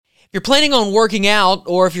you're planning on working out,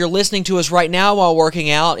 or if you're listening to us right now while working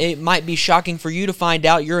out, it might be shocking for you to find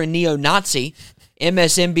out you're a neo-Nazi.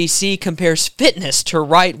 MSNBC compares fitness to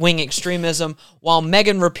right-wing extremism, while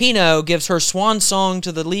Megan Rapinoe gives her swan song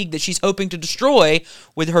to the league that she's hoping to destroy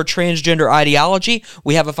with her transgender ideology.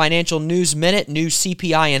 We have a financial news minute. New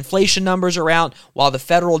CPI inflation numbers are out, while the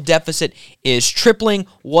federal deficit is tripling.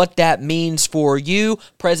 What that means for you.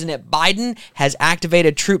 President Biden has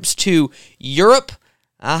activated troops to Europe.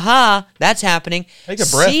 That's happening. Take a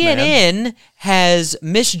breath, CNN has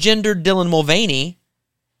misgendered Dylan Mulvaney.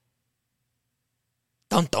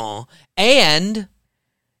 Dun-dun. And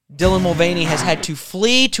Dylan Mulvaney has had to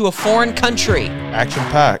flee to a foreign country.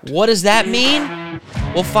 Action-packed. What does that mean?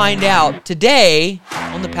 We'll find out today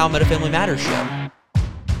on the Palmetto Family Matters show.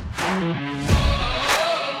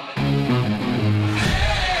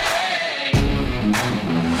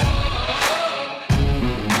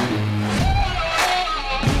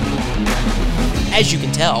 As you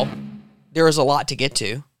can tell, there is a lot to get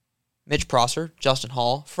to. Mitch Prosser, Justin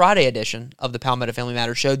Hall, Friday edition of the Palmetto Family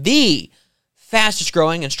Matters show, the fastest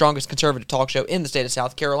growing and strongest conservative talk show in the state of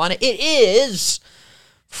South Carolina. It is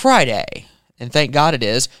Friday, and thank God it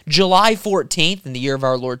is, July 14th in the year of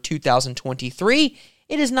our Lord 2023.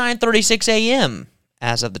 It is 9:36 a.m.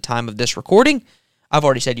 as of the time of this recording. I've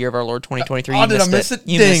already said year of our Lord 2023. Oh, did I miss it?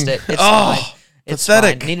 You Ding. missed it. It's fine. It's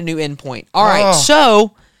Pathetic. fine. Need a new endpoint. All right,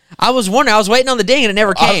 so I was wondering. I was waiting on the ding, and it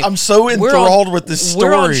never came. I'm so enthralled with this story.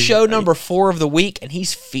 We're on show number 4 of the week, and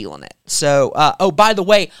he's feeling it. So, by the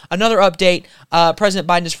way, another update. President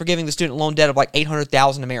Biden is forgiving the student loan debt of like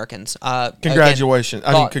 800,000 Americans. Congratulations.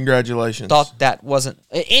 Congratulations. Thought that wasn't...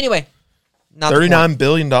 Anyway. Not $39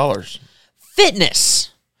 billion.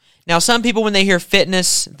 Fitness. Now, some people, when they hear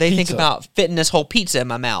fitness, they Pizza. think about fitting this whole pizza in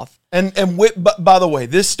my mouth. By the way,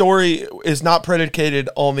 this story is not predicated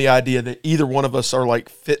on the idea that either one of us are like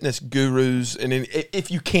fitness gurus, and if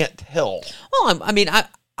you can't tell. Well, I mean,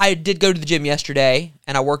 I did go to the gym yesterday,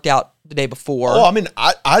 and I worked out the day before. Oh, I mean,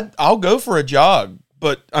 I'll go for a jog,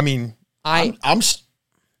 but I mean,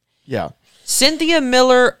 yeah. Cynthia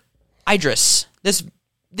Miller Idris. This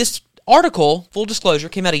article, full disclosure,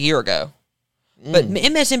 came out a year ago, but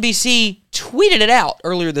MSNBC tweeted it out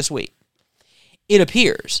earlier this week. It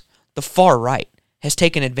appears the far right has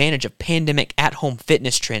taken advantage of pandemic at-home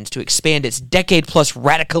fitness trends to expand its decade-plus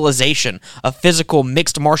radicalization of physical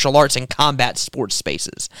mixed martial arts and combat sports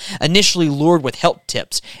spaces. Initially lured with health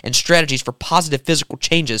tips and strategies for positive physical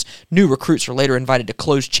changes, new recruits are later invited to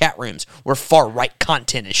closed chat rooms where far-right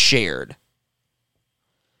content is shared.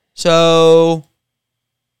 So,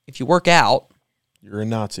 if you work out, you're a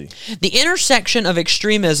Nazi. The intersection of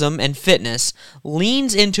extremism and fitness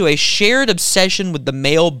leans into a shared obsession with the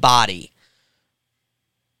male body.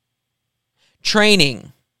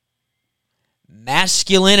 Training,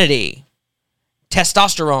 masculinity,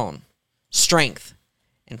 testosterone, strength,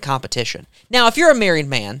 and competition. Now, if you're a married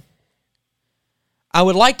man, I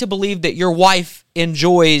would like to believe that your wife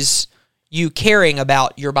enjoys you caring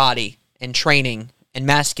about your body and training and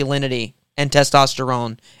masculinity and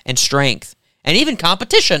testosterone and strength. And even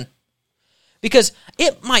competition. Because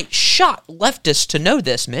it might shock leftists to know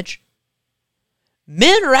this, Mitch.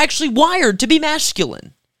 Men are actually wired to be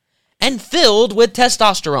masculine and filled with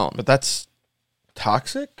testosterone. But that's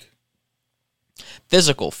toxic?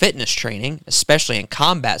 Physical fitness training, especially in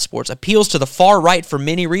combat sports, appeals to the far right for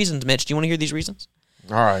many reasons, Mitch. Do you want to hear these reasons?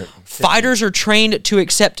 All right. Fighters are trained to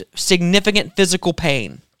accept significant physical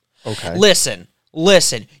pain. Okay. Listen.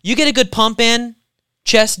 You get a good pump in,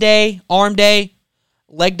 chest day, arm day,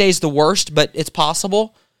 leg day's the worst, but it's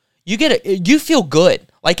possible. You feel good.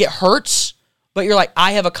 Like it hurts, but you're like,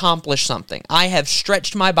 I have accomplished something. I have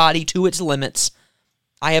stretched my body to its limits.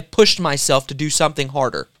 I have pushed myself to do something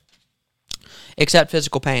harder. Except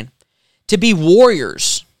physical pain. To be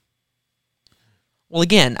warriors. Well,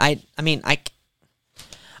 again, I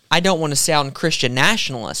don't want to sound Christian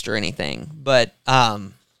nationalist or anything, but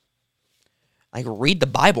like read the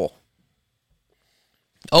Bible.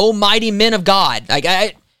 Oh, mighty men of God!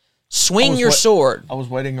 Swing your sword. I was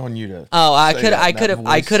waiting on you to. Oh, I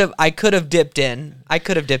could have dipped in.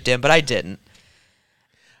 But I didn't.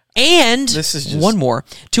 And this is just... one more: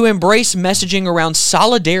 to embrace messaging around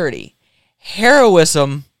solidarity,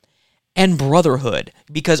 heroism, and brotherhood,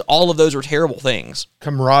 because all of those are terrible things.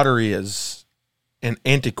 Camaraderie is an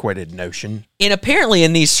antiquated notion. And apparently,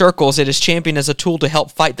 in these circles, it is championed as a tool to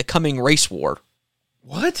help fight the coming race war.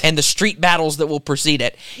 What? And the street battles that will precede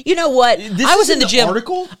it. You know what? I was in the gym.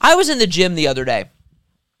 Article? I was in the gym the other day.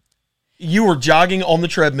 You were jogging on the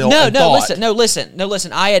treadmill.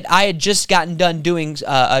 Listen. I had just gotten done doing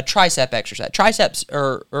a tricep exercise. Triceps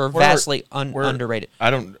are vastly underrated. I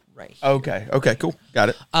don't right here. Okay, cool. Got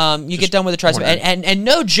it. You get done with the tricep, and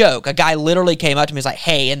no joke, a guy literally came up to me and was like,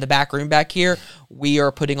 hey, in the back room back here, we are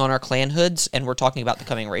putting on our Klan hoods, and we're talking about the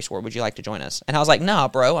coming race war. Would you like to join us? And I was like, nah,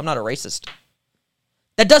 bro, I'm not a racist.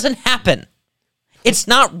 That doesn't happen. It's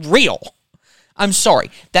not real. I'm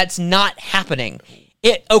sorry. That's not happening.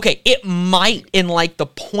 It might in like the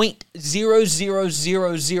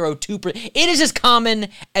 0.00002%. It is as common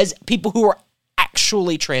as people who are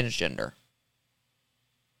actually transgender.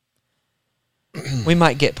 We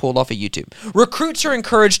might get pulled off of YouTube. Recruits are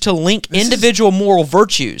encouraged to link individual moral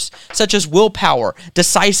virtues, such as willpower,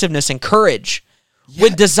 decisiveness, and courage,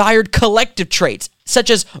 with desired collective traits, such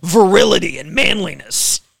as virility and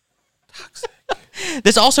manliness.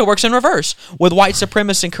 This also works in reverse, with white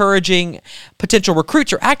supremacists encouraging potential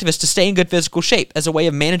recruits or activists to stay in good physical shape as a way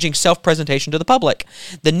of managing self-presentation to the public.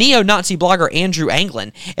 The neo-Nazi blogger Andrew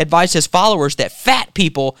Anglin advised his followers that fat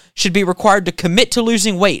people should be required to commit to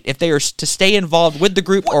losing weight if they are to stay involved with the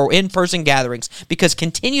group or in-person gatherings, because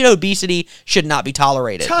continued obesity should not be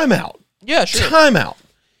tolerated. Time out. Yeah, sure. Time out.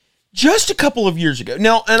 Just a couple of years ago.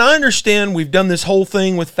 Now, and I understand we've done this whole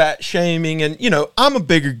thing with fat shaming, and, I'm a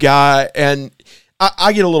bigger guy, and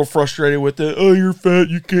I get a little frustrated with it. Oh, you're fat,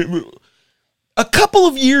 you can't move. A couple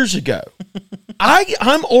of years ago,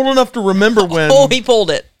 I'm old enough to remember when... Oh, he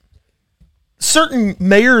pulled it. Certain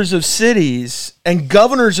mayors of cities and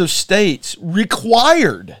governors of states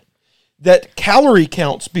required that calorie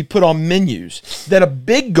counts be put on menus, that a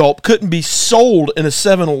Big Gulp couldn't be sold in a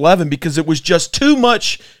 7-Eleven because it was just too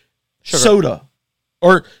much soda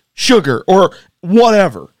or sugar or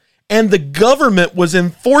whatever. And the government was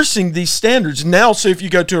enforcing these standards. Now, so if you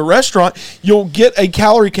go to a restaurant, you'll get a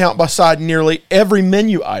calorie count beside nearly every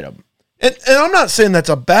menu item. And I'm not saying that's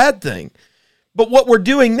a bad thing. But what we're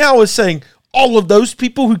doing now is saying all of those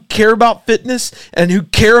people who care about fitness and who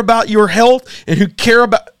care about your health and who care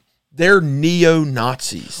about... They're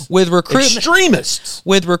neo-Nazis. With recruitment, extremists.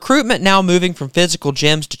 With recruitment now moving from physical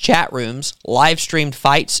gyms to chat rooms, live-streamed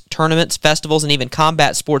fights, tournaments, festivals, and even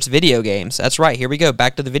combat sports video games. That's right, here we go,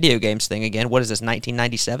 back to the video games thing again. What is this,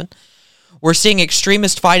 1997? We're seeing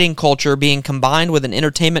extremist fighting culture being combined with an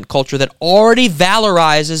entertainment culture that already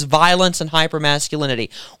valorizes violence and hypermasculinity.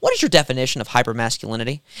 What is your definition of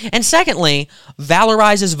hypermasculinity? And secondly,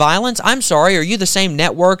 valorizes violence? I'm sorry, are you the same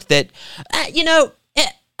network that,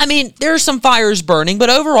 there's some fires burning, but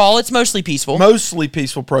overall, it's mostly peaceful. Mostly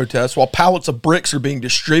peaceful protests, while pallets of bricks are being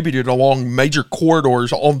distributed along major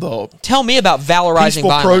corridors on the... Tell me about valorizing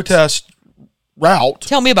violence. Protest route.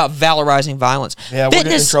 Tell me about valorizing violence. Yeah, we're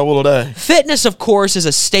getting in trouble today. Fitness, of course, is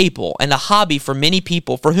a staple and a hobby for many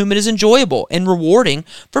people for whom it is enjoyable and rewarding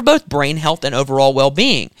for both brain health and overall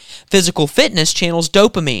well-being. Physical fitness channels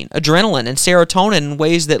dopamine, adrenaline, and serotonin in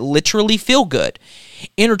ways that literally feel good.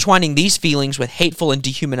 Intertwining these feelings with hateful and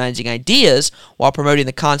dehumanizing ideas while promoting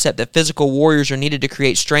the concept that physical warriors are needed to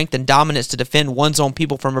create strength and dominance to defend one's own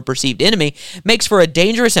people from a perceived enemy makes for a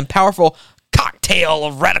dangerous and powerful cocktail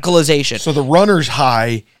of radicalization. So the runner's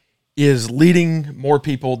high is leading more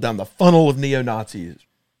people down the funnel of neo-Nazis.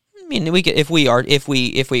 I mean, we could, if we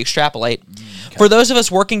extrapolate. Okay. For those of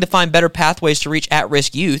us working to find better pathways to reach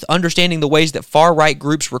at-risk youth, understanding the ways that far-right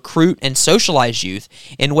groups recruit and socialize youth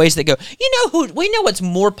in ways that go, we know what's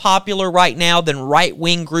more popular right now than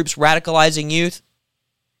right-wing groups radicalizing youth?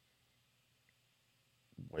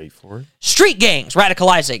 Wait for it. Street gangs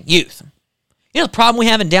radicalizing youth. You know the problem we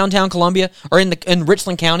have in downtown Columbia or in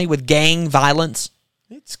Richland County with gang violence?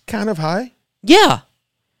 It's kind of high. Yeah.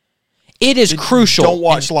 It is crucial. Don't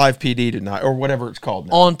watch Live PD tonight, or whatever it's called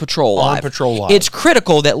now. On Patrol Live. On Patrol Live. It's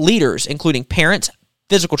critical that leaders, including parents,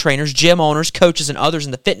 physical trainers, gym owners, coaches, and others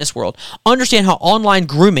in the fitness world, understand how online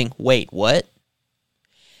grooming,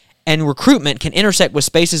 and recruitment can intersect with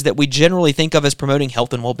spaces that we generally think of as promoting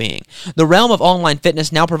health and well-being. The realm of online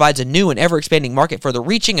fitness now provides a new and ever-expanding market for the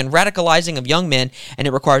reaching and radicalizing of young men, and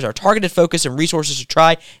it requires our targeted focus and resources to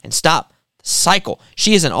try and stop the cycle.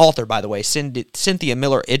 She is an author, by the way. Cynthia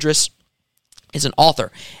Miller Idris is an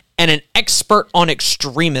author and an expert on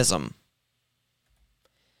extremism.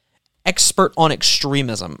 Expert on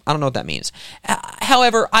extremism. I don't know what that means.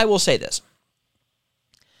 However, I will say this.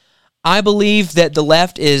 I believe that the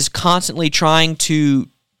left is constantly trying to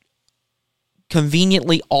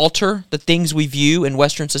conveniently alter the things we view in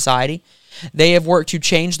Western society. They have worked to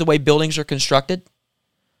change the way buildings are constructed.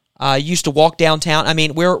 Used to walk downtown. I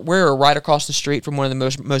mean, we're right across the street from one of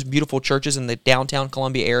the most beautiful churches in the downtown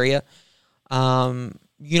Columbia area.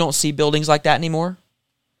 You don't see buildings like that anymore.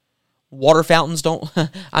 Water fountains don't.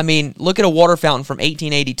 I mean, look at a water fountain from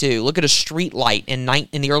 1882. Look at a street light in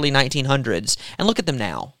the early 1900s, and look at them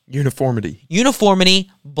now.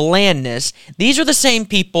 Uniformity, blandness. These are the same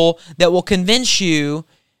people that will convince you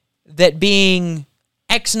that being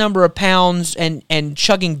X number of pounds and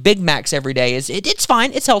chugging Big Macs every day it's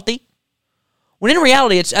fine, it's healthy. When in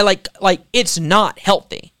reality, it's like it's not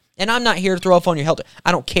healthy. And I'm not here to throw off on your health.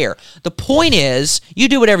 I don't care. The point is, you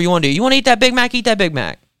do whatever you want to do. You want to eat that Big Mac, eat that Big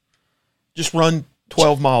Mac. Just run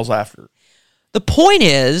 12 miles after. The point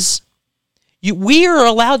is, we are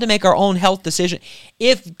allowed to make our own health decision.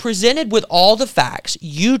 If presented with all the facts,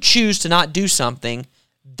 you choose to not do something,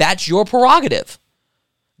 that's your prerogative.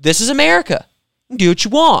 This is America. Do what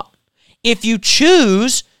you want. If you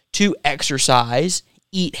choose to exercise,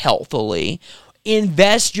 eat healthily,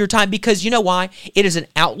 invest your time, because you know why? It is an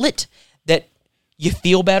outlet that you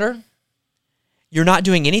feel better. You're not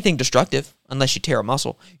doing anything destructive unless you tear a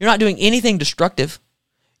muscle. You're not doing anything destructive.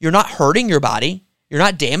 You're not hurting your body. You're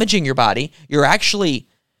not damaging your body. You're actually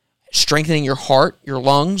strengthening your heart, your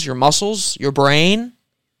lungs, your muscles, your brain.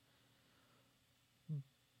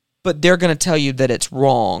 But they're going to tell you that it's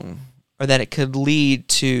wrong or that it could lead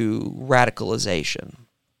to radicalization.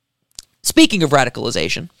 Speaking of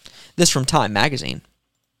radicalization, this from Time magazine.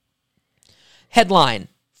 Headline,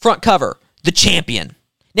 front cover, the champion.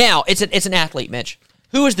 Now, it's an athlete, Mitch.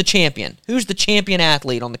 Who is the champion? Who's the champion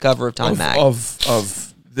athlete on the cover of Time mag?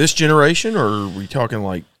 Of this generation, or are we talking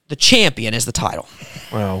like... The champion is the title.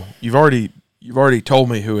 Well, you've already told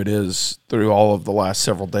me who it is through all of the last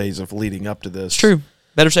several days of leading up to this. It's true.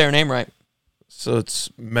 Better say her name right. So it's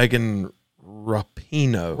Megan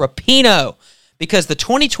Rapinoe. Rapinoe. Because the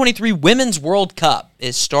 2023 Women's World Cup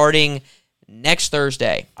is starting next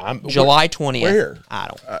Thursday, July 20th. Where? I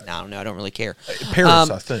don't know. I don't really care. Paris,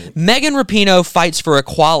 I think. Megan Rapinoe fights for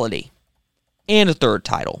equality and a third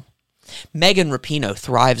title. Megan Rapinoe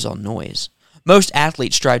thrives on noise. Most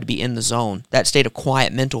athletes strive to be in the zone, that state of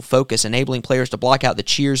quiet mental focus, enabling players to block out the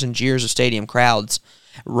cheers and jeers of stadium crowds.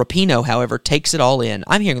 Rapinoe, however, takes it all in.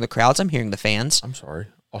 I'm hearing the crowds. I'm hearing the fans. I'm sorry.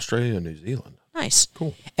 Australia and New Zealand. Nice.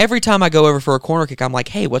 Cool. Every time I go over for a corner kick, I'm like,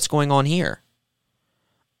 hey, what's going on here?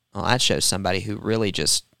 Well, that shows somebody who really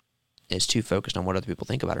just is too focused on what other people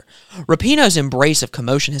think about her. Rapinoe's embrace of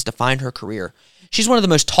commotion has defined her career. She's one of the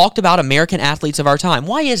most talked about American athletes of our time.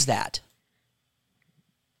 Why is that?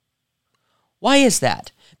 Why is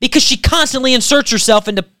that? Because she constantly inserts herself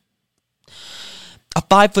into a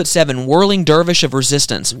 5'7" whirling dervish of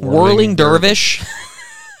resistance. Whirling dervish.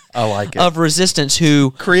 I like it. Of resistance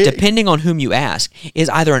who, depending on whom you ask, is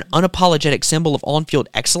either an unapologetic symbol of on-field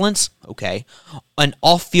excellence, okay, an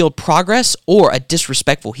off-field progress, or a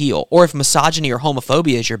disrespectful heel. Or if misogyny or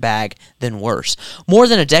homophobia is your bag, then worse. More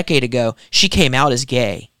than a decade ago, she came out as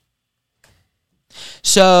gay.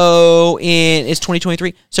 So, it's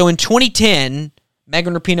 2023. So in 2010,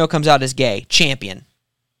 Megan Rapinoe comes out as gay. Champion.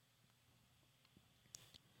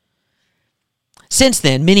 Since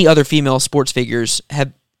then, many other female sports figures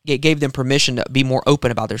gave them permission to be more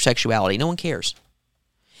open about their sexuality. No one cares.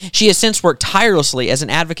 She has since worked tirelessly as an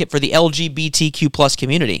advocate for the LGBTQ plus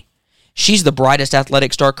community. She's the brightest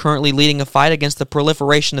athletic star currently leading a fight against the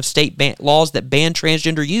proliferation of state laws that ban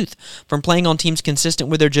transgender youth from playing on teams consistent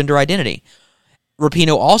with their gender identity.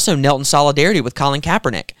 Rapinoe also knelt in solidarity with Colin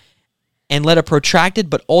Kaepernick and led a protracted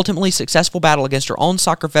but ultimately successful battle against her own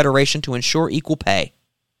soccer federation to ensure equal pay.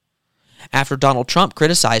 After Donald Trump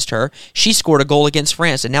criticized her, she scored a goal against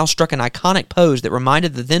France and now struck an iconic pose that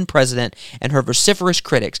reminded the then president and her vociferous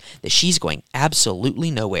critics that she's going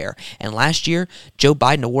absolutely nowhere. And last year, Joe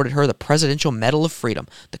Biden awarded her the Presidential Medal of Freedom,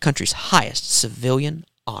 the country's highest civilian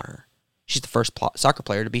honor. She's the first soccer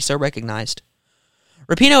player to be so recognized.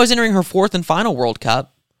 Rapinoe is entering her fourth and final World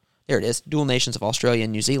Cup. There it is, dual nations of Australia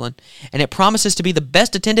and New Zealand. And it promises to be the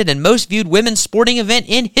best attended and most viewed women's sporting event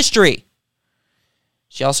in history.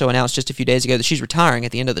 She also announced just a few days ago that she's retiring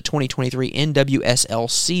at the end of the 2023 NWSL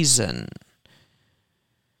season.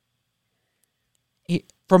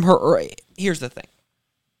 Here's the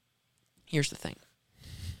thing.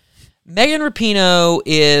 Megan Rapinoe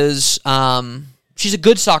is, she's a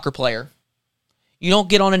good soccer player. You don't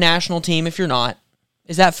get on a national team if you're not.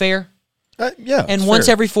 Is that fair? Yeah. And once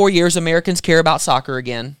every 4 years, Americans care about soccer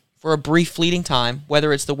again for a brief fleeting time,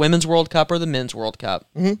 whether it's the Women's World Cup or the Men's World Cup.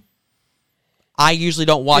 Mm-hmm. I usually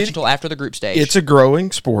don't watch until after the group stage. It's a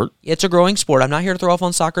growing sport. I'm not here to throw off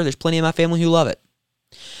on soccer. There's plenty of my family who love it.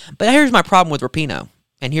 But here's my problem with Rapinoe,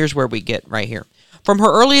 and here's where we get right here. From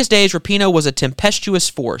her earliest days, Rapinoe was a tempestuous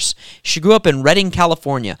force. She grew up in Redding,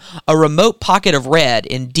 California, a remote pocket of red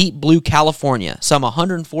in deep blue California, some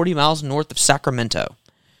 140 miles north of Sacramento.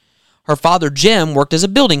 Her father, Jim, worked as a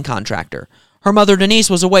building contractor. Her mother, Denise,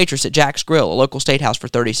 was a waitress at Jack's Grill, a local steakhouse, for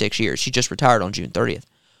 36 years. She just retired on June 30th.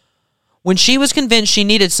 When she was convinced she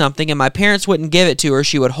needed something and my parents wouldn't give it to her,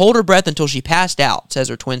 she would hold her breath until she passed out, says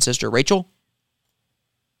her twin sister, Rachel.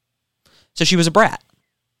 So she was a brat.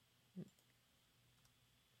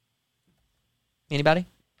 Anybody?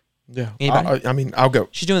 Yeah. Anybody? I mean, I'll go.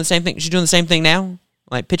 She's doing the same thing. She's doing the same thing now,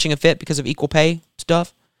 like pitching a fit because of equal pay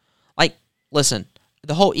stuff. Like, listen,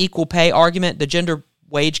 the whole equal pay argument, the gender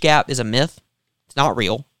wage gap is a myth. It's not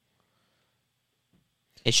real.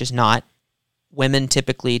 It's just not. Women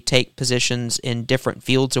typically take positions in different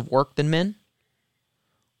fields of work than men,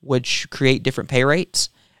 which create different pay rates.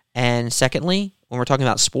 And secondly, when we're talking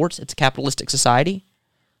about sports, it's a capitalistic society.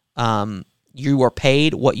 You are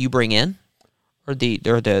paid what you bring in, or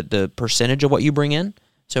the percentage of what you bring in.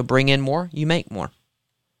 So bring in more, you make more.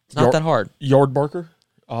 It's not that hard. Yard Barker,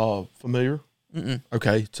 familiar? Mm-mm.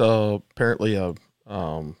 Okay, it's apparently a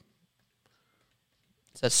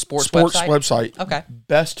It's a sports website. Okay.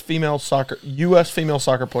 Best U.S. female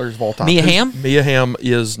soccer players of all time. Mia Hamm? Mia Hamm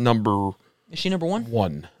is number... Is she number one?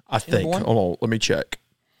 One, I think. Number one? Hold on, let me check.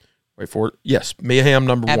 Wait for it. Yes, Mia Hamm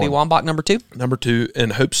number Abby one. Wambach number two? Number two,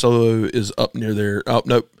 and Hope Solo is up near there. Oh,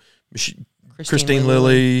 nope. Christine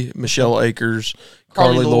Lilly, Michelle Akers,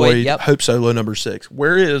 Carly Lloyd, yep. Hope Solo number 6.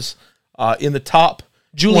 Where is in the top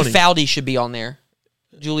Julie 20? Foudy should be on there.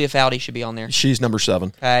 Julia Foudy should be on there. She's number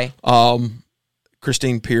 7. Okay.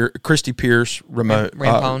 Christy Pierce,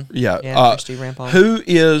 Rampone. Christy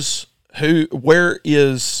Rampone. Where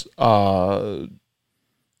is Rapinoe?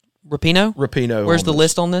 Rapinoe? Where's the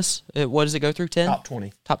list on this? What does it go through? 10? Top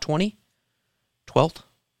 20. Top 20? 12th?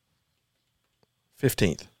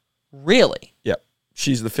 15th. Really? Yep.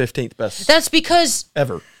 She's the 15th best. That's because...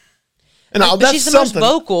 Ever. And but that's she's the something. most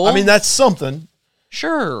vocal. I mean, that's something.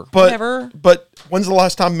 Sure. But, whatever. But when's the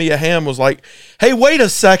last time Mia Hamm was like, hey, wait a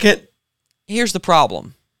second. Here's the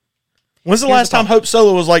problem. When's the last time Hope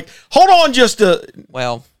Solo was like, hold on just a...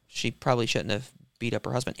 Well, she probably shouldn't have beat up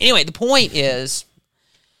her husband. Anyway, the point is...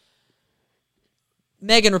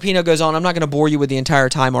 Megan Rapinoe goes on. I'm not going to bore you with the entire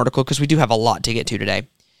Time article because we do have a lot to get to today.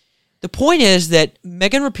 The point is that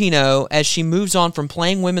Megan Rapinoe, as she moves on from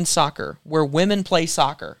playing women's soccer, where women play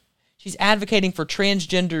soccer, she's advocating for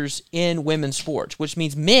transgenders in women's sports, which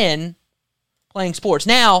means men playing sports.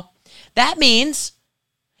 Now, that means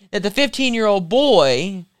that the 15-year-old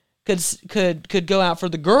boy could go out for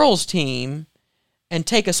the girls' team and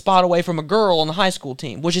take a spot away from a girl on the high school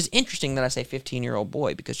team, which is interesting that I say 15-year-old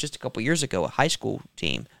boy, because just a couple years ago, a high school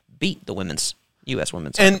team beat the U.S.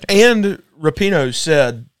 women's soccer team. And Rapinoe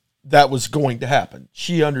said that was going to happen.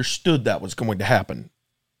 She understood that was going to happen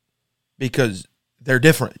because they're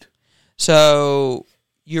different. So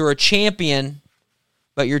you're a champion,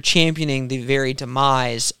 but you're championing the very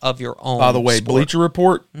demise of your own By the way, sport. Bleacher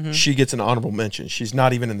Report, she gets an honorable mention. She's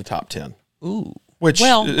not even in the top 10. Ooh. Which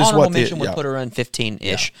well, is honorable what mention would put her in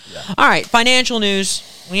 15-ish. Yeah. All right, financial news.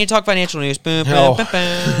 We need to talk financial news. Boom, boom, boom,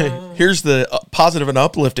 boom. Here's the positive and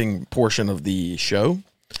uplifting portion of the show.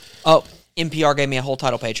 Oh, NPR gave me a whole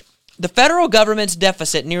title page. The federal government's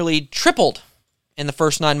deficit nearly tripled in the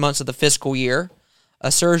first 9 months of the fiscal year,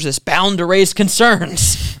 a surge that's bound to raise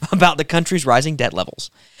concerns about the country's rising debt levels.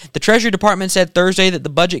 The Treasury Department said Thursday that the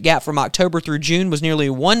budget gap from October through June was nearly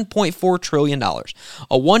 $1.4 trillion, a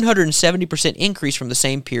 170% increase from the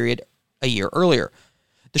same period a year earlier.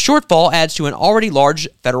 The shortfall adds to an already large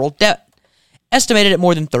federal debt, estimated at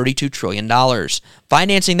more than $32 trillion.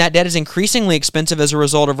 Financing that debt is increasingly expensive as a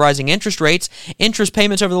result of rising interest rates. Interest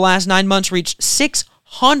payments over the last 9 months reached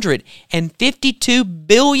 $652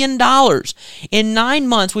 billion. In 9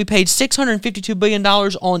 months, we paid $652 billion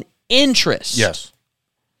on interest. Yes.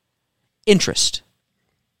 Interest.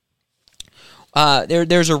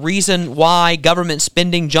 There's a reason why government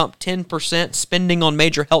spending jumped 10%. Spending on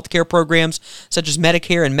major healthcare programs such as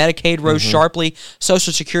Medicare and Medicaid rose sharply.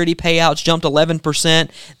 Social Security payouts jumped 11%.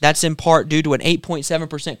 That's in part due to an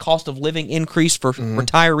 8.7% cost of living increase for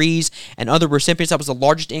retirees and other recipients. That was the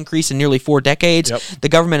largest increase in nearly 4 decades. Yep. The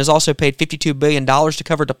government has also paid $52 billion to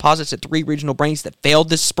cover deposits at 3 regional banks that failed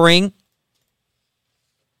this spring.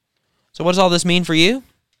 So what does all this mean for you?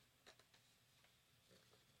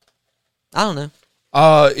 I don't know.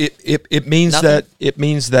 It means Nothing?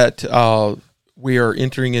 that we are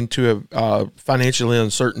entering into a financially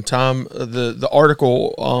uncertain time. The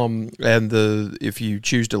article and if you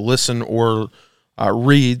choose to listen or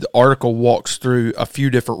read, the article walks through a few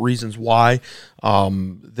different reasons why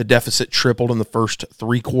the deficit tripled in the first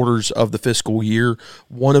 3 quarters of the fiscal year.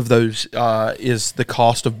 One of those is the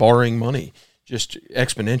cost of borrowing money just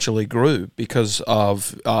exponentially grew because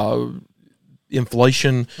of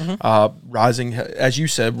inflation, rising, as you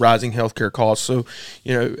said, rising healthcare costs. So,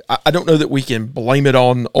 I don't know that we can blame it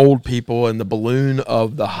on old people and the balloon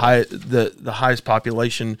of the highest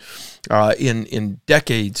population in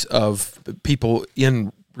decades of people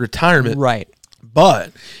in retirement. Right.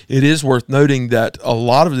 But it is worth noting that a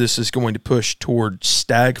lot of this is going to push toward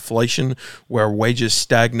stagflation, where wages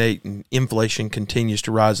stagnate and inflation continues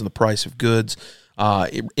to rise in the price of goods.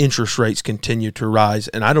 Interest rates continue to rise,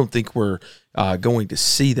 and I don't think we're going to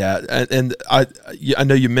see that. And I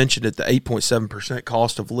know you mentioned it, the 8.7%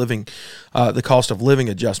 cost of living, the cost of living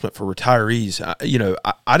adjustment for retirees.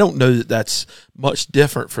 I don't know that that's much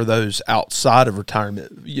different for those outside of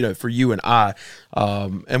retirement. For you and I,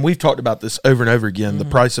 and we've talked about this over and over again. The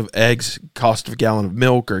price of eggs, cost of a gallon of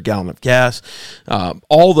milk or a gallon of gas,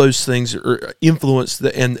 all those things are influenced,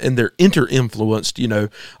 and they're inter-influenced.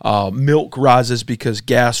 Milk rises because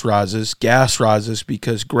gas rises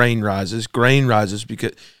because grain rises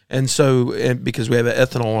because because we have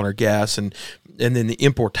ethanol on our gas, and then the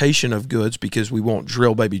importation of goods because we won't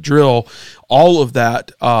drill baby drill. All of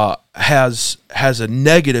that has a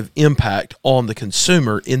negative impact on the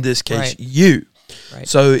consumer, in this case, right. you. Right.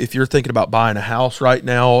 So if you're thinking about buying a house right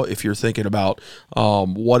now, if you're thinking about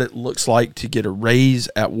what it looks like to get a raise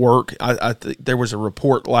at work, I think there was a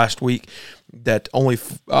report last week that only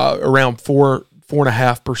around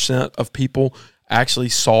 4.5% of people actually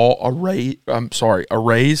saw a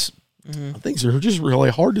raise. Things are just really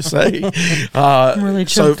hard to say. Really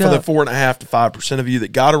so for the up. 4.5 to 5% of you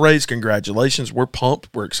that got a raise, congratulations. We're pumped.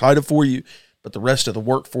 We're excited for you. But the rest of the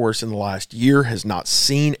workforce in the last year has not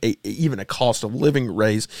seen even a cost of living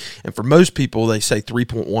raise. And for most people, they say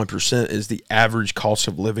 3.1% is the average cost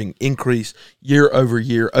of living increase year over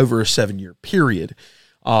year over a 7-year period.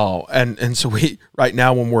 And so we right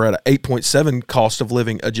now, when we're at an 8.7 cost of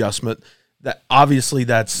living adjustment, that obviously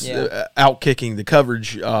that's outkicking the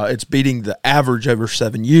coverage. It's beating the average over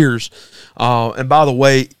 7 years. And by the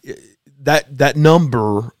way, that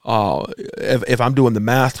number, if I'm doing the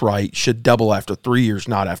math right, should double after 3 years,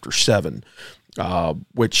 not after 7,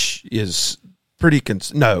 which is pretty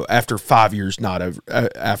after 5 years, not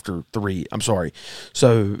after 3. I'm sorry.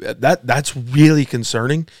 So that's really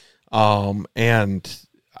concerning. And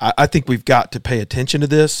I think we've got to pay attention to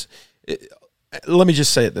this. Let me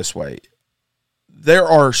just say it this way. There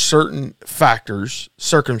are certain factors,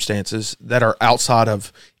 circumstances that are outside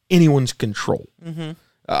of anyone's control. Mm-hmm.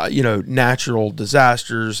 Natural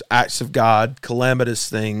disasters, acts of God, calamitous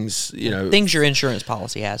things, things your insurance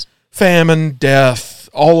policy has. Famine, death,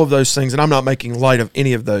 all of those things. And I'm not making light of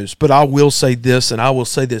any of those, but I will say this, and I will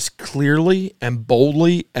say this clearly and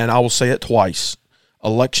boldly, and I will say it twice.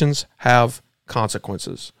 Elections have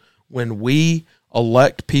consequences. When we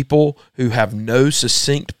elect people who have no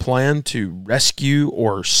succinct plan to rescue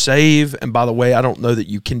or save, and by the way, I don't know that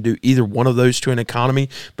you can do either one of those to an economy,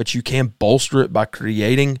 but you can bolster it by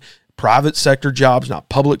creating private sector jobs, not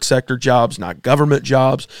public sector jobs, not government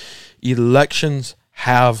jobs. Elections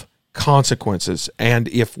have consequences, and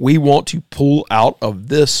if we want to pull out of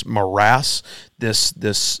this morass,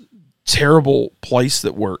 this terrible place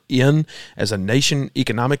that we're in as a nation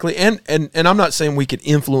economically, and I'm not saying we could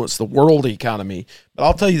influence the world economy, but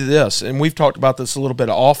I'll tell you this, and we've talked about this a little bit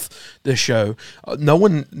off this show. No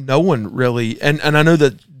one really, and I know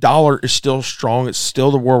that dollar is still strong. It's still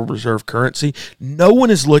the world reserve currency. No one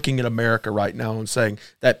is looking at America right now and saying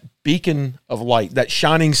that beacon of light, that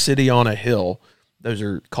shining city on a hill. Those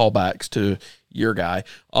are callbacks to your guy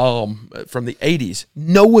from the 80s.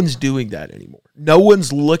 No one's doing that anymore. No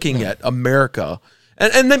one's looking at America.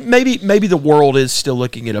 And then maybe the world is still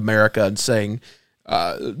looking at America and saying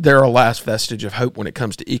they're a last vestige of hope when it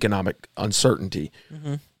comes to economic uncertainty.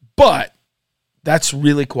 Mm-hmm. But that's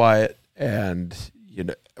really quiet. And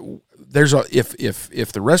there's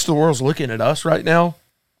if the rest of the world's looking at us right now,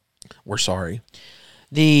 we're sorry.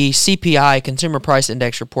 The CPI, Consumer Price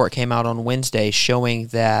Index report, came out on Wednesday showing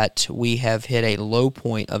that we have hit a low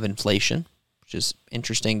point of inflation, which is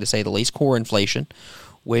interesting to say the least, core inflation,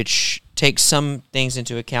 which takes some things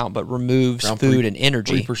into account but removes around food and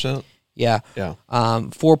energy. 3%? Yeah.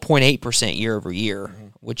 4.8% year over year,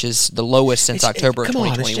 which is the lowest since October of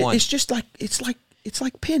 2021. It's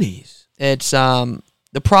like pennies. It's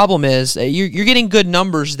the problem is you're getting good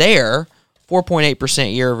numbers there.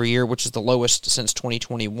 4.8% year over year, which is the lowest since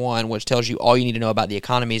 2021, which tells you all you need to know about the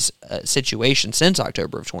economy's situation since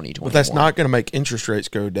October of 2021. But that's not going to make interest rates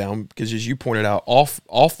go down because, as you pointed out off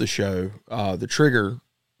the show, the trigger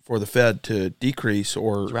for the Fed to decrease is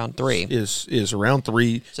around 3 is around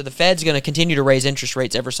 3. So the Fed's going to continue to raise interest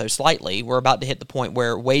rates ever so slightly. We're about to hit the point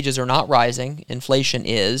where wages are not rising, inflation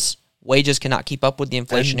is, Wages cannot keep up with the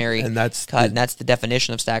inflationary and that's cut, and that's the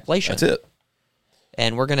definition of stagflation. That's it.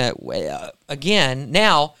 And we're going to, again,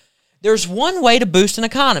 now, there's one way to boost an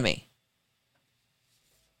economy.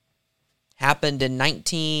 Happened in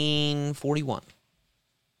 1941,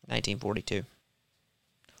 1942.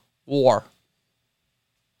 War.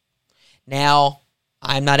 Now,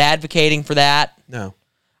 I'm not advocating for that. No.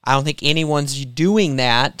 I don't think anyone's doing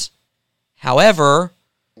that. However,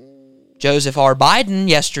 Joseph R. Biden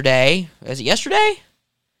yesterday, is it yesterday?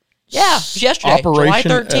 Yeah, it was yesterday, Operation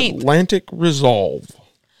July 13th. Atlantic Resolve.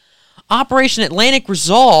 Operation Atlantic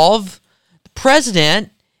Resolve, the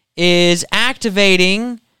president is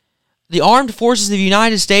activating the armed forces of the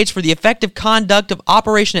United States for the effective conduct of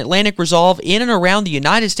Operation Atlantic Resolve in and around the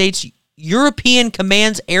United States European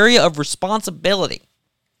Command's area of responsibility.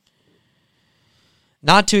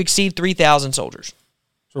 Not to exceed 3,000 soldiers.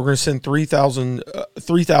 So we're going to send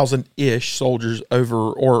 3,000-ish soldiers over,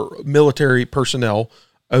 or military personnel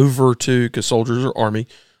over to, because soldiers are Army.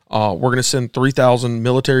 We're going to send 3,000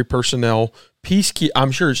 military personnel.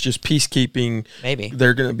 I'm sure it's just peacekeeping. Maybe.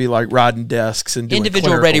 They're going to be like riding desks and doing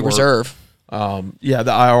individual ready work. Reserve. The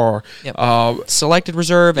IRR. Yep. Selected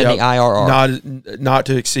reserve and the IRR. Not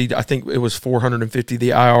to exceed, I think it was 450 the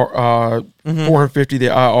IR, 450 the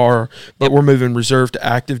IR, but we're moving reserve to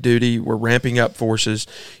active duty. We're ramping up forces.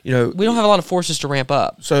 We don't have a lot of forces to ramp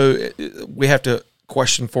up. So we have to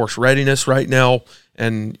question force readiness right now.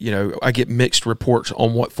 And, I get mixed reports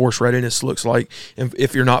on what force readiness looks like. And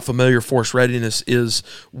if you're not familiar, force readiness is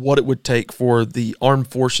what it would take for the armed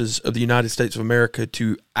forces of the United States of America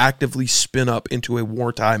to actively spin up into a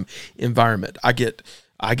wartime environment. I get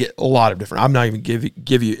a lot of different. I'm not even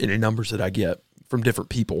give you any numbers that I get from different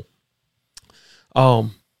people.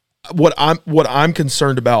 What I'm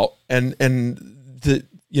concerned about, and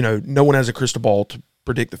no one has a crystal ball to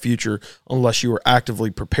predict the future unless you are actively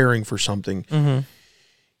preparing for something. Mm-hmm.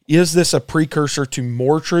 Is this a precursor to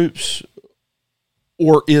more troops,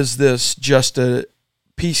 or is this just a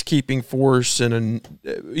peacekeeping force? And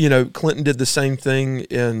Clinton did the same thing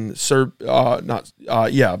in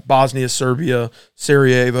Bosnia, Serbia,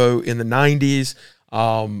 Sarajevo in the 90s.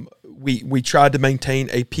 We tried to maintain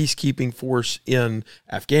a peacekeeping force in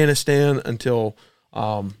Afghanistan until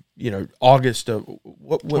August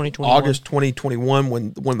 2021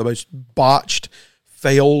 when the most botched,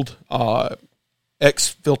 failed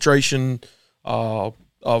exfiltration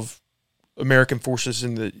of American forces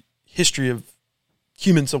in the history of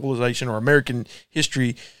human civilization or American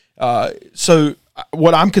history. So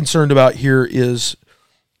what I'm concerned about here is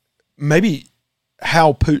maybe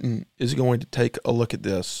how Putin is going to take a look at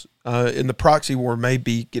this. And the proxy war may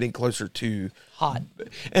be getting closer to hot.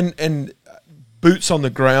 And boots on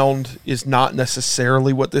the ground is not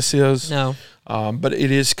necessarily what this is. No. But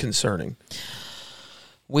it is concerning.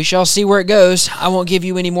 We shall see where it goes. I won't give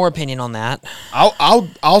you any more opinion on that.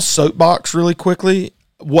 I'll soapbox really quickly.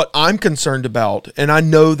 What I'm concerned about, and I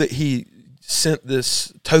know that he sent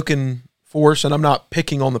this token force, and I'm not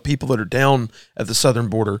picking on the people that are down at the southern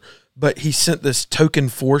border, but he sent this token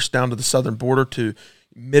force down to the southern border to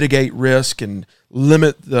mitigate risk and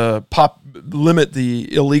limit the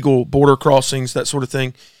illegal border crossings, that sort of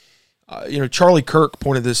thing. Charlie Kirk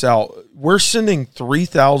pointed this out. We're sending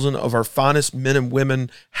 3,000 of our finest men and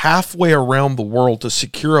women halfway around the world to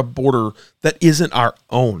secure a border that isn't our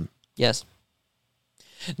own. Yes.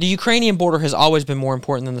 The Ukrainian border has always been more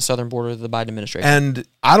important than the southern border of the Biden administration. And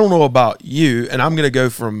I don't know about you, and I'm going to go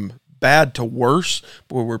from bad to worse,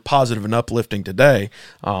 but we're positive and uplifting today.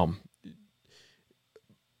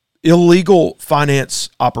 Illegal finance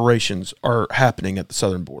operations are happening at the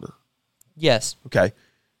southern border. Yes. Okay.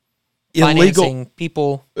 Financing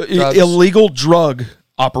people, drugs. Illegal drug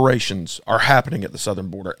operations are happening at the southern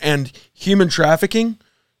border, and human trafficking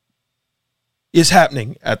is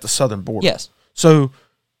happening at the southern border. Yes. So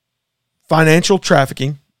financial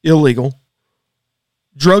trafficking, illegal.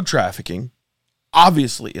 Drug trafficking,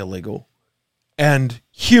 obviously illegal. And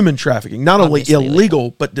human trafficking, not obviously only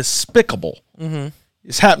illegal, but despicable,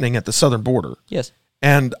 is happening at the southern border. Yes.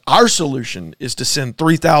 And our solution is to send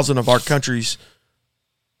 3,000 of our country's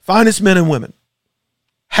finest men and women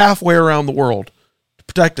halfway around the world to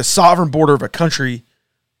protect the sovereign border of a country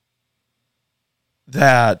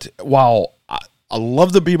that, while I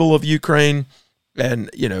love the people of Ukraine, and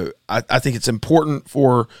I think it's important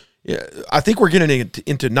for. I think we're getting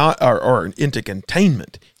into into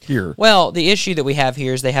containment here. Well, the issue that we have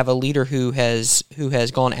here is they have a leader who has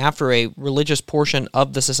gone after a religious portion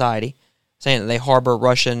of the society, saying that they harbor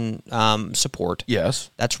Russian support.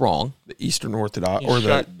 Yes, that's wrong. The Eastern Orthodox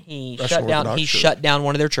He shut down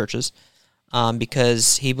one of their churches.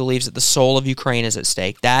 because he believes that the soul of Ukraine is at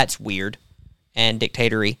stake. That's weird and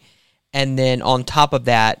dictatory. And then on top of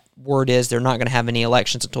that, word is they're not going to have any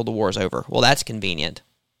elections until the war is over. Well, that's convenient.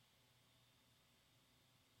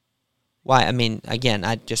 Why? I mean, again,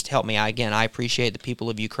 help me. I appreciate the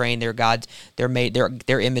people of Ukraine. They're gods. They're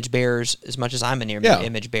image bearers as much as I'm an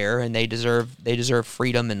image bearer, and they deserve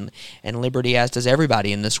freedom and liberty, as does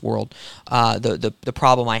everybody in this world. The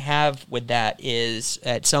problem I have with that is,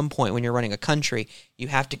 at some point when you're running a country, you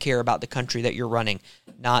have to care about the country that you're running,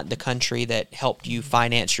 not the country that helped you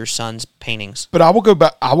finance your son's paintings. But I will go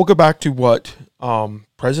back to what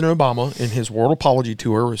President Obama, in his world apology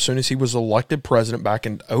tour, as soon as he was elected president back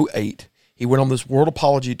in 2008, he went on this world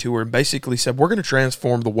apology tour and basically said, we're going to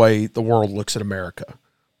transform the way the world looks at America.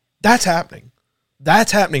 That's happening.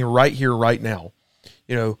 That's happening right here, right now.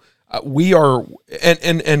 You know, we are,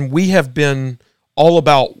 and we have been all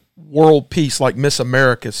about world peace, like Miss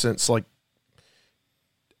America, since like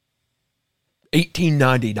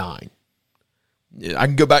 1899. I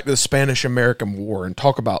can go back to the Spanish-American War and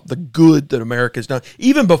talk about the good that America's done.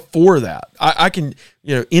 Even before that, I can,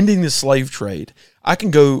 ending the slave trade. I can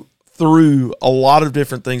go through a lot of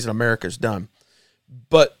different things that America's done.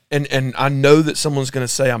 But, and I know that someone's going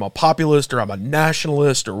to say I'm a populist or I'm a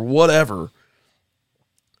nationalist or whatever.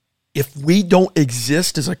 If we don't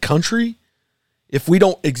exist as a country, if we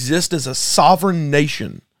don't exist as a sovereign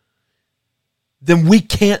nation, then we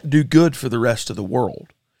can't do good for the rest of the world.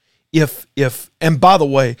 And by the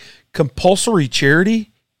way, compulsory charity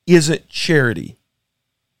isn't charity.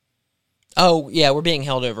 Oh, yeah, we're being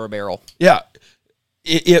held over a barrel. Yeah.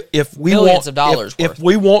 If we Millions of dollars worth. If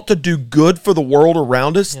we want to do good for the world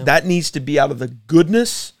around us, that needs to be out of the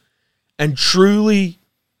goodness and truly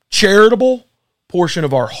charitable portion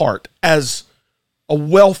of our heart as a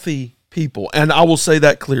wealthy people. And I will say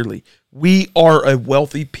that clearly. We are a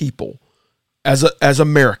wealthy people as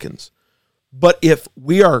Americans. But if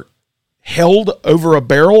we are held over a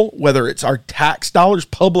barrel, whether it's our tax dollars,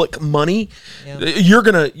 public money, you're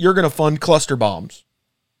gonna fund cluster bombs.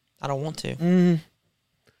 I don't want to.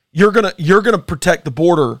 You're gonna protect the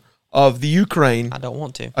border of the Ukraine. I don't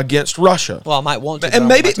want to against Russia. Well, I might want to, and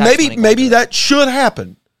maybe that should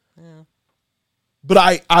happen. Yeah.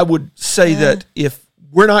 But I would say that if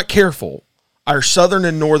we're not careful, our southern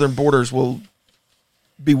and northern borders will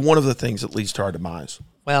be one of the things that leads to our demise.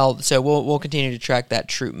 Well, so we'll continue to track that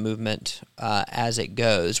troop movement as it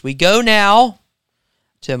goes. We go now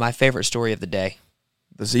to my favorite story of the day.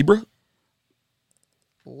 The zebra?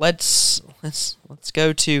 Let's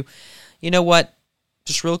go to, you know what?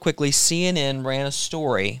 Just real quickly, CNN ran a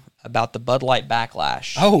story about the Bud Light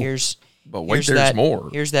backlash. Oh, there's more.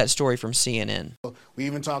 Here's that story from CNN. We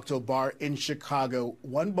even talked to a bar in Chicago.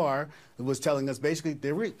 One bar was telling us basically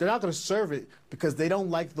they're not going to serve it because they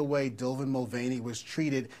don't like the way Dylan Mulvaney was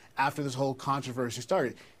treated after this whole controversy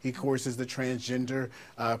started. He, of course, is the transgender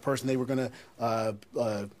person they were going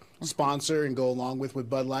to sponsor and go along with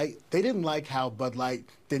Bud Light. They didn't like how Bud Light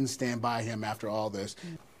didn't stand by him after all this.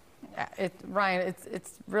 Ryan,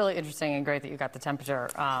 it's really interesting and great that you got the temperature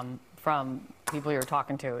from people you're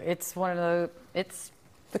talking to. It's one of it's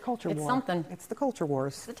the culture war. It's something. It's the culture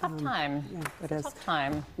wars. It's a tough time. Yeah, it is. Tough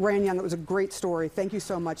time. Ryan Young, it was a great story. Thank you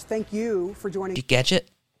so much. Thank you for joining. Did you catch it?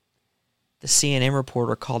 The CNN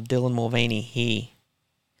reporter called Dylan Mulvaney he.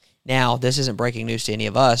 Now, this isn't breaking news to any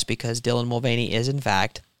of us because Dylan Mulvaney is, in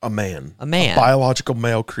fact, a man. A man. A biological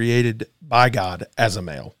male created by God as a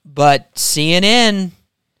male. But CNN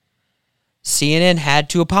had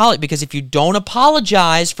to apologize because if you don't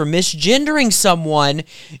apologize for misgendering someone,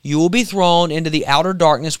 you will be thrown into the outer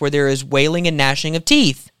darkness where there is wailing and gnashing of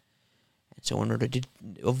teeth. And so in order to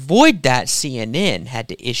avoid that, CNN had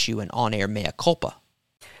to issue an on-air mea culpa.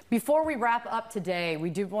 Before we wrap up today, we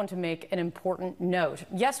do want to make an important note.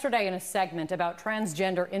 Yesterday in a segment about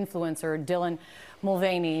transgender influencer Dylan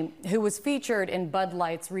Mulvaney, who was featured in Bud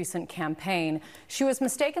Light's recent campaign, she was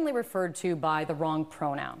mistakenly referred to by the wrong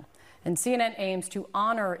pronoun. And CNN aims to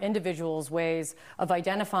honor individuals' ways of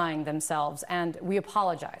identifying themselves, and we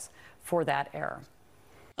apologize for that error.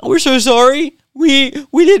 Oh, we're so sorry. We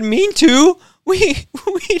didn't mean to. We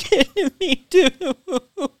didn't mean to.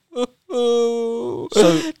 So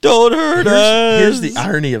don't hurt us. Here's the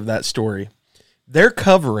irony of that story. They're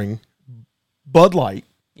covering Bud Light.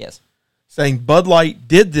 Yes. Saying Bud Light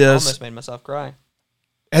did this. I almost made myself cry.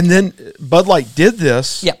 And then Bud Light did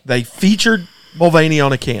this. Yep. They featured Mulvaney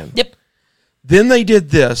on a can. Yep. Then they did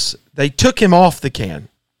this. They took him off the can.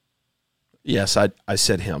 Yes, I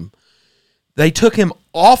said him. They took him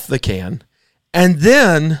off the can, and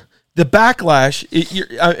then the backlash,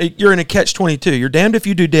 you're in a catch-22. You're damned if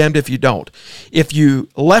you do, damned if you don't. If you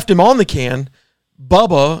left him on the can,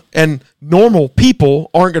 Bubba and normal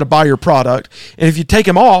people aren't going to buy your product. And if you take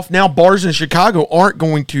him off, now bars in Chicago aren't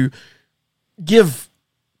going to give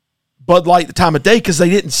Bud Light the time of day because they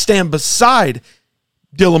didn't stand beside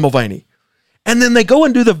Dylan Mulvaney. And then they go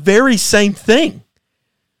and do the very same thing.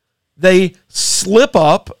 They slip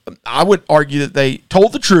up. I would argue that they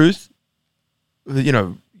told the truth. You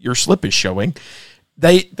know, your slip is showing.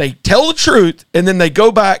 They tell the truth, and then they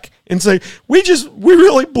go back and say, we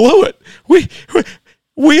really blew it.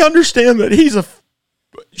 We understand that he's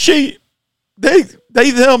they,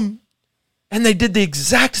 them, and they did the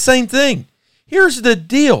exact same thing. Here's the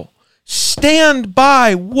deal. Stand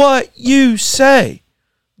by what you say.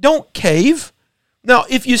 Don't cave. Now,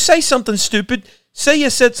 if you say something stupid, say you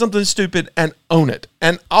said something stupid and own it.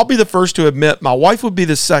 And I'll be the first to admit, my wife would be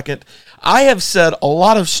the second. I have said a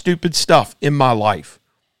lot of stupid stuff in my life.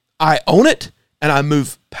 I own it and I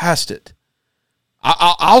move past it.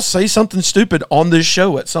 I'll say something stupid on this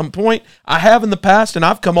show at some point. I have in the past, and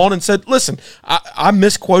I've come on and said, listen, I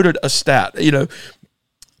misquoted a stat,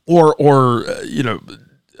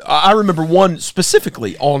 I remember one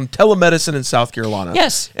specifically on telemedicine in South Carolina.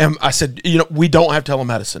 Yes. And I said, we don't have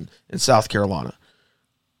telemedicine in South Carolina.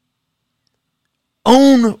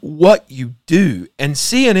 Own what you do. And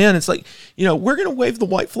CNN, it's like, we're going to wave the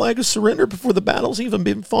white flag of surrender before the battle's even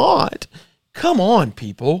been fought. Come on,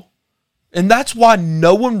 people. And that's why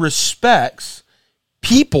no one respects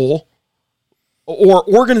people or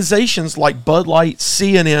organizations like Bud Light,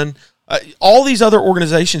 CNN, all these other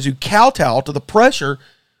organizations who kowtow to the pressure,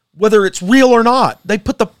 whether it's real or not. They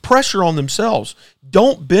put the pressure on themselves.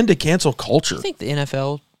 Don't bend to cancel culture. I think the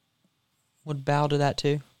NFL would bow to that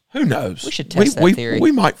too. Who knows? We should test that theory.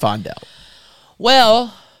 We might find out.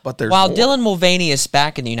 Well, but while more. Dylan Mulvaney is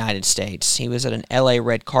back in the United States, he was at an LA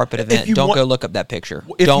red carpet event. Don't go look up that picture.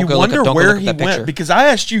 If don't you go wonder look up, where look he up that went, picture. because I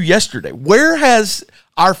asked you yesterday, where has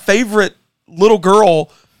our favorite little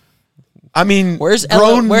girl, where's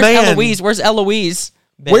grown man, Eloise? Where's Eloise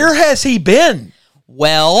been? Where has he been?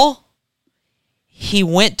 Well, he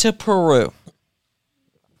went to Peru.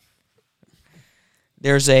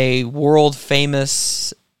 There's a world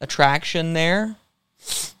famous attraction there,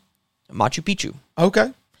 Machu Picchu.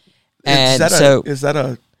 Okay. And is that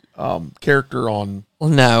a character on?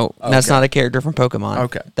 No, that's not a character from Pokemon.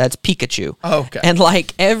 Okay, that's Pikachu. Okay. And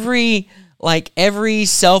every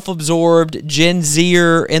self-absorbed Gen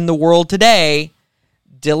Zer in the world today,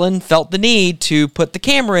 Dylan felt the need to put the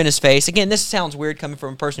camera in his face. Again, this sounds weird coming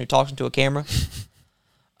from a person who talks into a camera.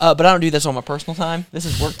 But I don't do this on my personal time. This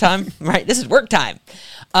is work time, right? This is work time.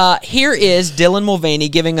 Here is Dylan Mulvaney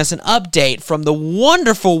giving us an update from the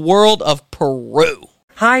wonderful world of Peru.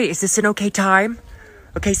 Hi, is this an okay time?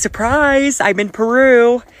 Okay, surprise! I'm in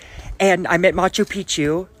Peru, and I'm at Machu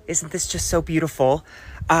Picchu. Isn't this just so beautiful?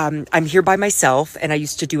 I'm here by myself, and I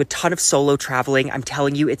used to do a ton of solo traveling. I'm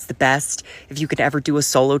telling you, it's the best. If you could ever do a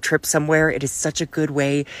solo trip somewhere, it is such a good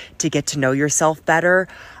way to get to know yourself better.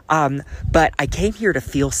 But I came here to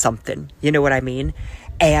feel something, you know what I mean?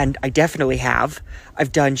 And I definitely have.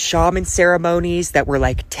 I've done shaman ceremonies that were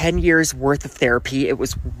like 10 years worth of therapy. It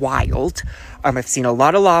was wild. I've seen a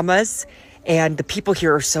lot of llamas, and the people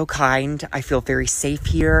here are so kind. I feel very safe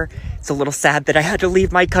here. It's a little sad that I had to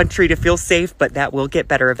leave my country to feel safe, but that will get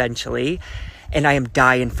better eventually. And I am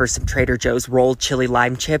dying for some Trader Joe's rolled chili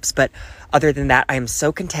lime chips. But other than that, I am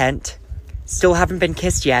so content. Still haven't been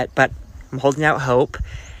kissed yet, but I'm holding out hope.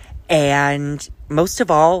 And most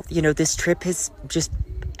of all, this trip has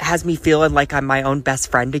me feeling like I'm my own best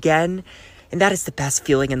friend again. And that is the best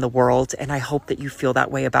feeling in the world. And I hope that you feel that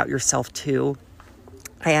way about yourself too.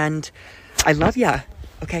 And I love ya.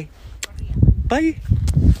 Okay. Bye.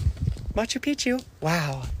 Machu Picchu.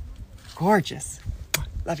 Wow. Gorgeous.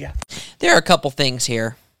 Love ya. There are a couple things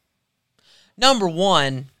here. Number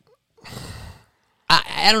one,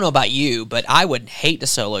 I don't know about you, but I would hate to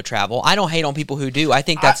solo travel. I don't hate on people who do. I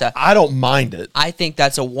think that's I don't mind it. I think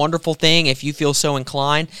that's a wonderful thing if you feel so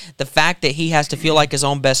inclined. The fact that he has to feel like his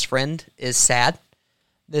own best friend is sad.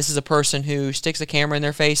 This is a person who sticks a camera in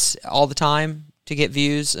their face all the time to get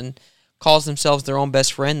views and calls themselves their own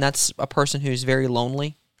best friend. That's a person who's very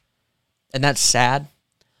lonely, and that's sad.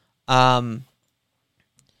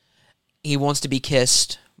 He wants to be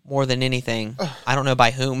kissed more than anything. I don't know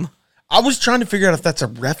by whom. I was trying to figure out if that's a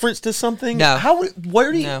reference to something. No.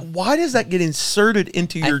 Why does that get inserted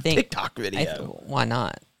into your TikTok video? Why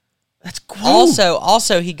not? That's gross.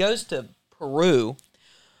 Also, he goes to Peru.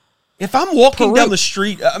 If I'm walking down the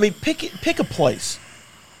street, pick a place.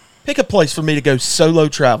 Pick a place for me to go solo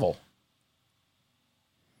travel.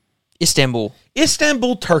 Istanbul.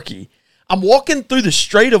 Istanbul, Turkey. I'm walking through the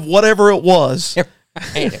strait of whatever it was.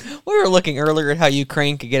 We were looking earlier at how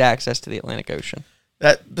Ukraine could get access to the Atlantic Ocean.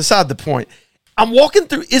 That beside the point. I'm walking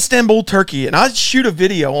through Istanbul, Turkey, and I shoot a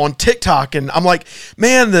video on TikTok, and I'm like,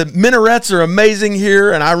 man, the minarets are amazing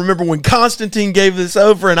here, and I remember when Constantine gave this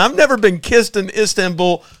over, and I've never been kissed in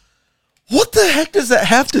Istanbul. What the heck does that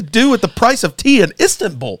have to do with the price of tea in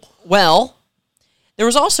Istanbul? Well, there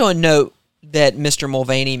was also a note that Mr.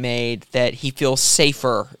 Mulvaney made that he feels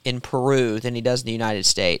safer in Peru than he does in the United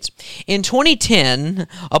States. In 2010,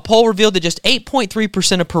 a poll revealed that just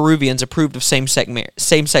 8.3% of Peruvians approved of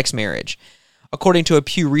same-sex marriage. According to a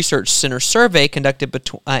Pew Research Center survey conducted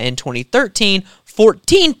in 2013,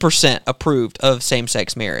 14% approved of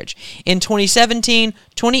same-sex marriage. In 2017,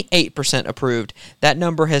 28% approved. That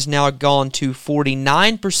number has now gone to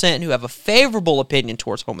 49% who have a favorable opinion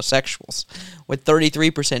towards homosexuals, with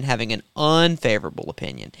 33% having an unfavorable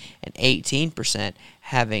opinion and 18%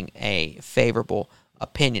 having a favorable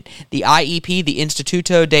opinion. The IEP, the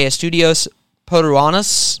Instituto de Estudios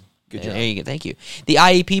Peruanos, good job. There you go. Thank you. The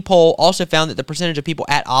IEP poll also found that the percentage of people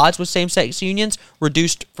at odds with same-sex unions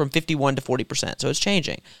reduced from 51 to 40%. So it's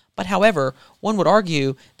changing. But however, one would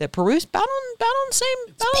argue that Peru's about on the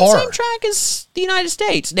same track as the United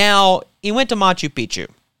States. Now, he went to Machu Picchu.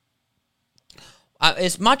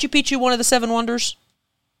 Is Machu Picchu one of the 7 wonders?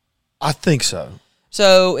 I think so.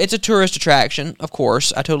 So it's a tourist attraction, of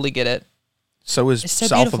course. I totally get it. So is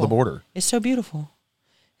south of the border. It's so beautiful.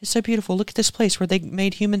 It's so beautiful. Look at this place where they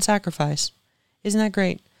made human sacrifice. Isn't that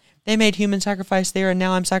great? They made human sacrifice there, and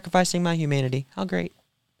now I'm sacrificing my humanity. How great.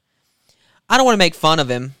 I don't want to make fun of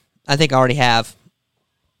him. I think I already have.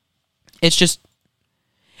 It's just,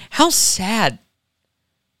 how sad.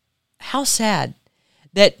 How sad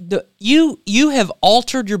that you have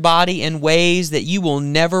altered your body in ways that you will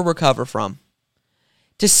never recover from.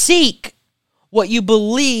 To seek what you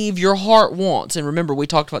believe your heart wants. And remember, we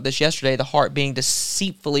talked about this yesterday, the heart being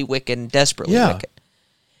deceitfully wicked and desperately wicked.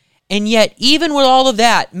 And yet, even with all of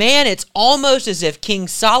that, man, it's almost as if King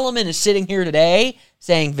Solomon is sitting here today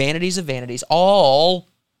saying, vanities of vanities, all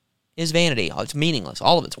is vanity. It's meaningless.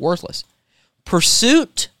 All of it's worthless.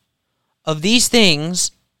 Pursuit of these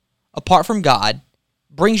things, apart from God,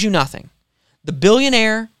 brings you nothing. The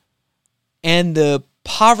billionaire and the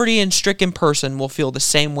poverty and stricken person will feel the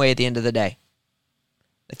same way at the end of the day.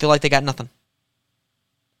 They feel like they got nothing.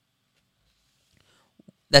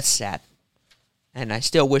 That's sad. And I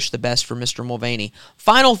still wish the best for Mr. Mulvaney.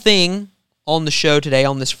 Final thing on the show today,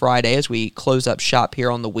 on this Friday, as we close up shop here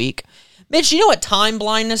on the week. Mitch, you know what time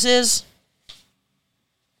blindness is?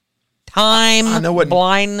 Blindness. I know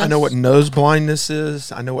what nose blindness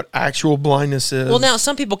is. I know what actual blindness is. Well, now,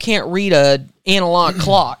 some people can't read an analog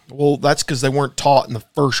clock. Well, that's because they weren't taught in the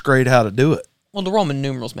first grade how to do it. Well, the Roman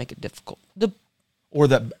numerals make it difficult. Or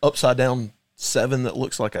that upside down 7 that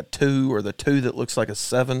looks like a 2, or the 2 that looks like a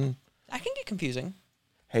 7. That can get confusing.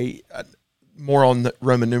 Hey, more on the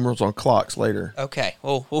Roman numerals on clocks later. Okay.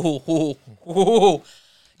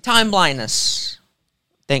 Time blindness.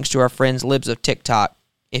 Thanks to our friends Libs of TikTok.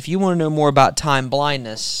 If you want to know more about time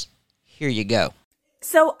blindness, here you go.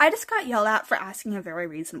 So I just got yelled at for asking a very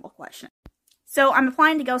reasonable question. So I'm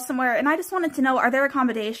applying to go somewhere, and I just wanted to know, are there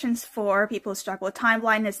accommodations for people who struggle with time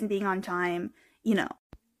blindness and being on time? You know.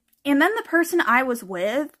 And then the person I was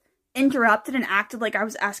with interrupted and acted like I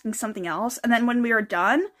was asking something else. And then when we were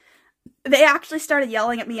done, they actually started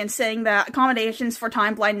yelling at me and saying that accommodations for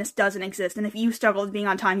time blindness doesn't exist. And if you struggle with being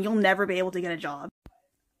on time, you'll never be able to get a job.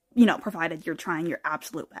 You know, provided you're trying your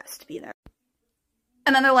absolute best to be there.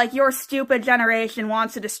 And then they're like, your stupid generation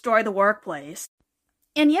wants to destroy the workplace.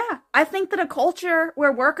 And yeah, I think that a culture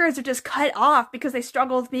where workers are just cut off because they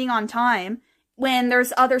struggle with being on time, when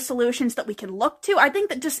there's other solutions that we can look to, I think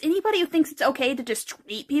that just anybody who thinks it's okay to just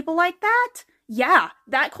treat people like that, yeah,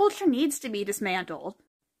 that culture needs to be dismantled.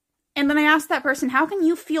 And then I asked that person, how can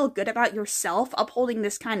you feel good about yourself upholding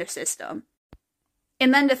this kind of system?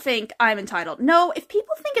 And then to think I'm entitled. No, if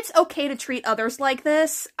people think it's okay to treat others like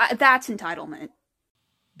this, that's entitlement.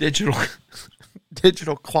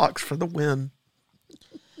 Digital clocks for the win.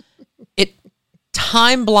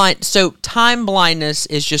 Time blindness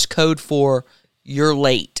is just code for you're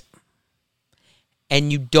late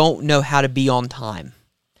and you don't know how to be on time.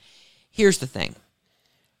 Here's the thing.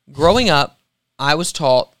 Growing up, I was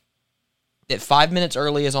taught that 5 minutes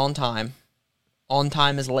early is on time. On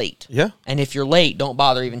time is late. Yeah. And if you're late, don't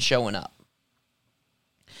bother even showing up.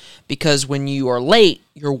 Because when you are late,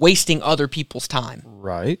 you're wasting other people's time.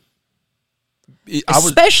 Right.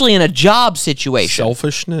 Especially in a job situation.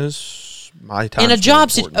 Selfishness. My time. In a job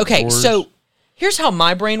situation. Okay, so here's how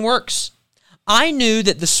my brain works. I knew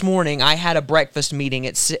that this morning I had a breakfast meeting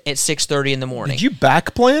at 6:30 in the morning. Did you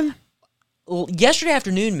back plan? Yesterday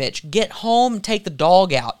afternoon, Mitch, get home, take the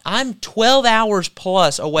dog out. I'm 12 hours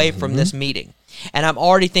plus away from this meeting. And I'm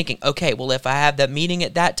already thinking, okay, well, if I have that meeting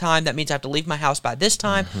at that time, that means I have to leave my house by this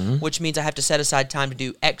time, which means I have to set aside time to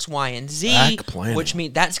do X, Y, and Z, Back planning. which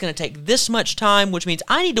means that's going to take this much time, which means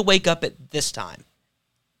I need to wake up at this time.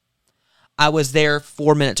 I was there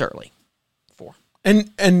 4 minutes early.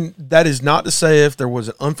 And that is not to say if there was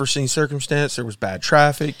an unforeseen circumstance, there was bad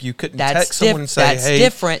traffic, you couldn't text someone and say,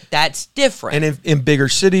 hey. That's different. And in bigger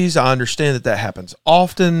cities, I understand that happens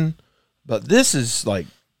often, but this is like...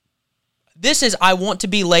 This is, I want to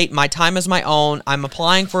be late. My time is my own. I'm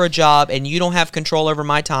applying for a job, and you don't have control over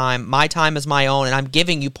my time. My time is my own, and I'm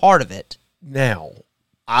giving you part of it. Now,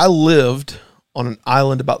 I lived on an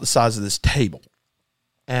island about the size of this table,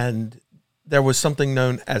 and there was something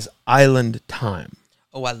known as island time.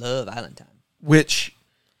 Oh, I love island time. Which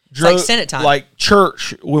like Senate time. Like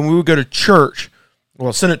church, when we would go to church,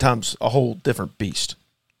 well, Senate time's a whole different beast.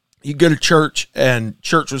 You go to church, and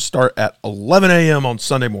church would start at 11 a.m. on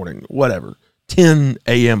Sunday morning, whatever, 10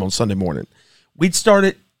 a.m. on Sunday morning. We'd start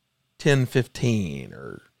at 10:15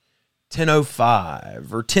 or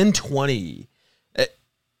 10:05 or 10:20.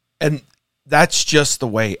 And that's just the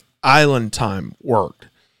way island time worked.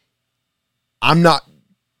 I'm not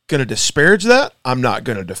going to disparage that. I'm not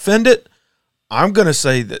going to defend it. I'm going to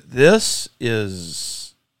say that this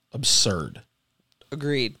is absurd.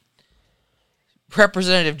 Agreed.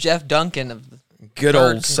 Representative Jeff Duncan of the Good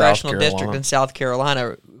 3rd old South Congressional Carolina. District in South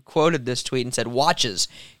Carolina quoted this tweet and said, "Watches,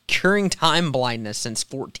 curing time blindness since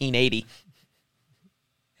 1480.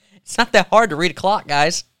 It's not that hard to read a clock,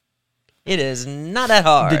 guys. It is not that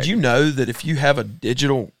hard. Did you know that if you have a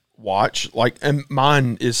digital watch, like, and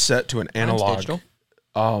mine is set to an analog, digital.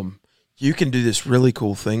 You can do this really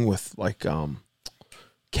cool thing with like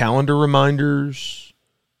calendar reminders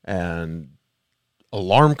and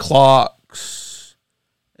alarm clocks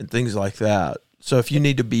and things like that. So if you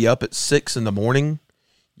need to be up at 6 in the morning,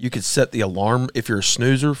 you could set the alarm if you're a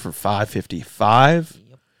snoozer for 5:55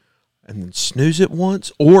 and then snooze it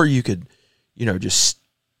once, or you could, just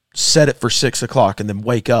set it for 6 o'clock and then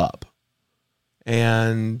wake up.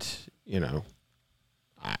 And,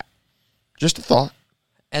 just a thought.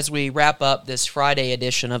 As we wrap up this Friday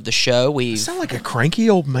edition of the show, You sound like a cranky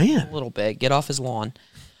old man. a little bit, get off his lawn.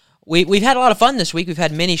 We've had a lot of fun this week. We've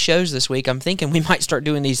had many shows this week. I'm thinking we might start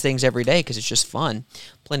doing these things every day because it's just fun.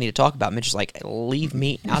 Plenty to talk about. Mitch is like, leave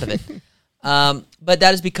me out of it. But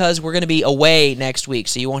that is because we're going to be away next week,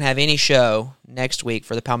 so you won't have any show next week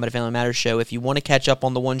for the Palmetto Family Matters show. If you want to catch up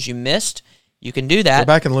on the ones you missed, you can do that. Go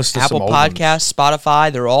back and listen to Apple some old Podcasts,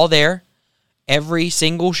 Spotify, they're all there. Every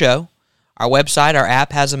single show. Our website, our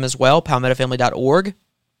app has them as well, palmettofamily.org.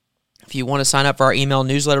 If you want to sign up for our email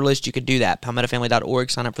newsletter list, you can do that, palmettofamily.org.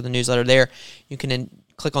 Sign up for the newsletter there. You can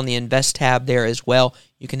click on the Invest tab there as well.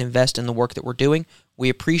 You can invest in the work that we're doing. We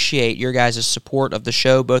appreciate your guys' support of the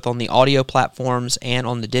show, both on the audio platforms and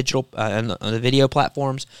on the digital and on the video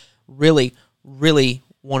platforms. Really, really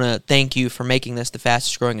want to thank you for making this the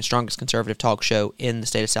fastest growing and strongest conservative talk show in the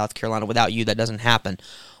state of South Carolina. Without you, that doesn't happen.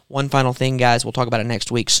 One final thing, guys, we'll talk about it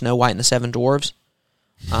next week. Snow White and the Seven Dwarfs,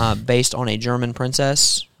 based on a German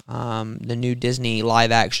princess. The new Disney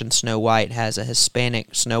live-action Snow White has a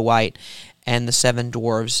Hispanic Snow White, and the Seven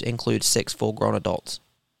Dwarfs include 6 full-grown adults.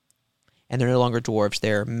 And they're no longer dwarves,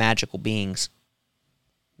 they're magical beings.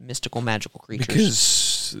 Mystical, magical creatures.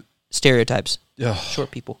 Because stereotypes.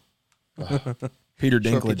 Short people. Peter Short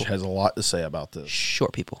Dinklage people. has a lot to say about this.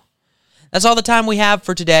 Short people. That's all the time we have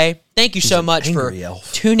for today. Thank you so much for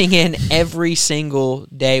tuning in every single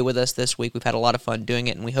day with us this week. We've had a lot of fun doing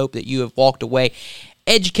it, and we hope that you have walked away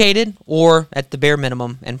educated, or at the bare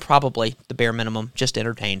minimum, and probably the bare minimum, just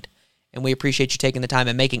entertained. And we appreciate you taking the time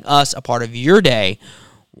and making us a part of your day,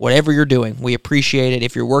 whatever you're doing. We appreciate it.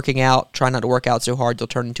 If you're working out, try not to work out so hard you'll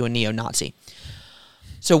turn into a neo-Nazi.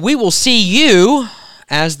 So we will see you,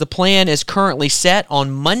 as the plan is currently set,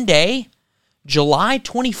 on Monday, July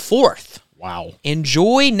 24th. Wow.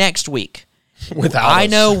 Enjoy next week. Without I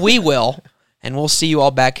us. know we will. And we'll see you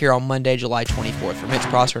all back here on Monday, July 24th. For Mitch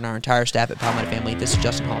Prosser and our entire staff at Palmetto Family, this is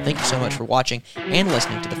Justin Hall. Thank you so much for watching and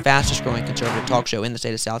listening to the fastest growing conservative talk show in the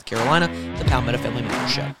state of South Carolina, the Palmetto Family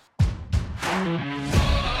Matters Show.